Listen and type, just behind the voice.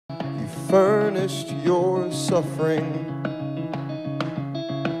furnished your suffering.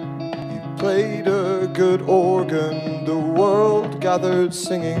 You played a good organ, the world gathered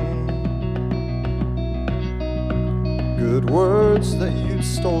singing. Good words that you'd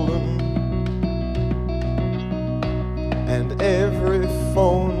stolen, and every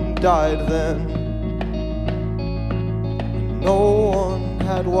phone died then. No one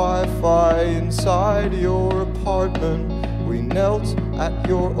had Wi-Fi inside your apartment. We knelt at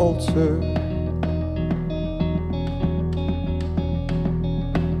your altar.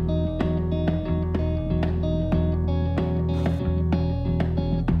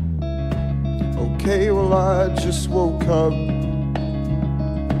 Okay, well I just woke up,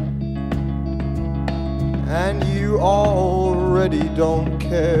 and you already don't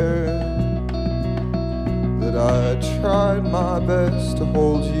care that I tried my best to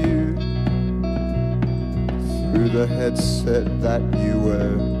hold you through the headset that you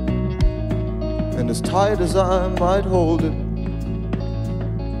wear. And as tight as I might hold it,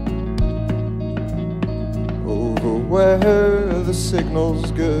 over where the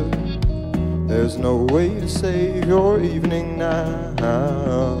signal's good, there's no way to save your evening now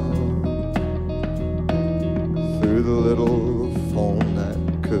through the little phone that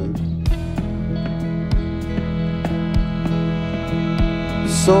could.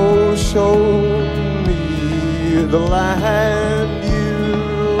 So show me the land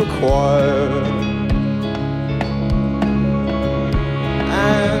you acquire,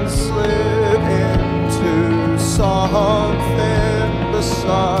 and slip into something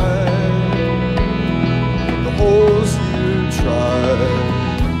beside the holes you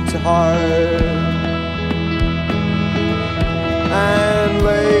tried to hide, and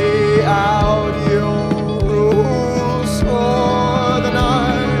lay out your rules for the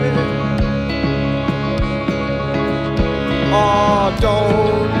night. Oh,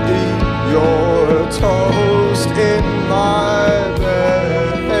 don't eat your toast in my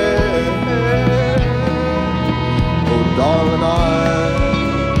bed. Oh, darling,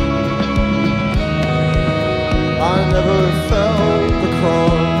 I never felt the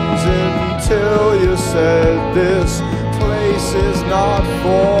crumbs until you said this place is not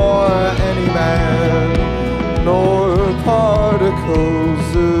for any man nor particle.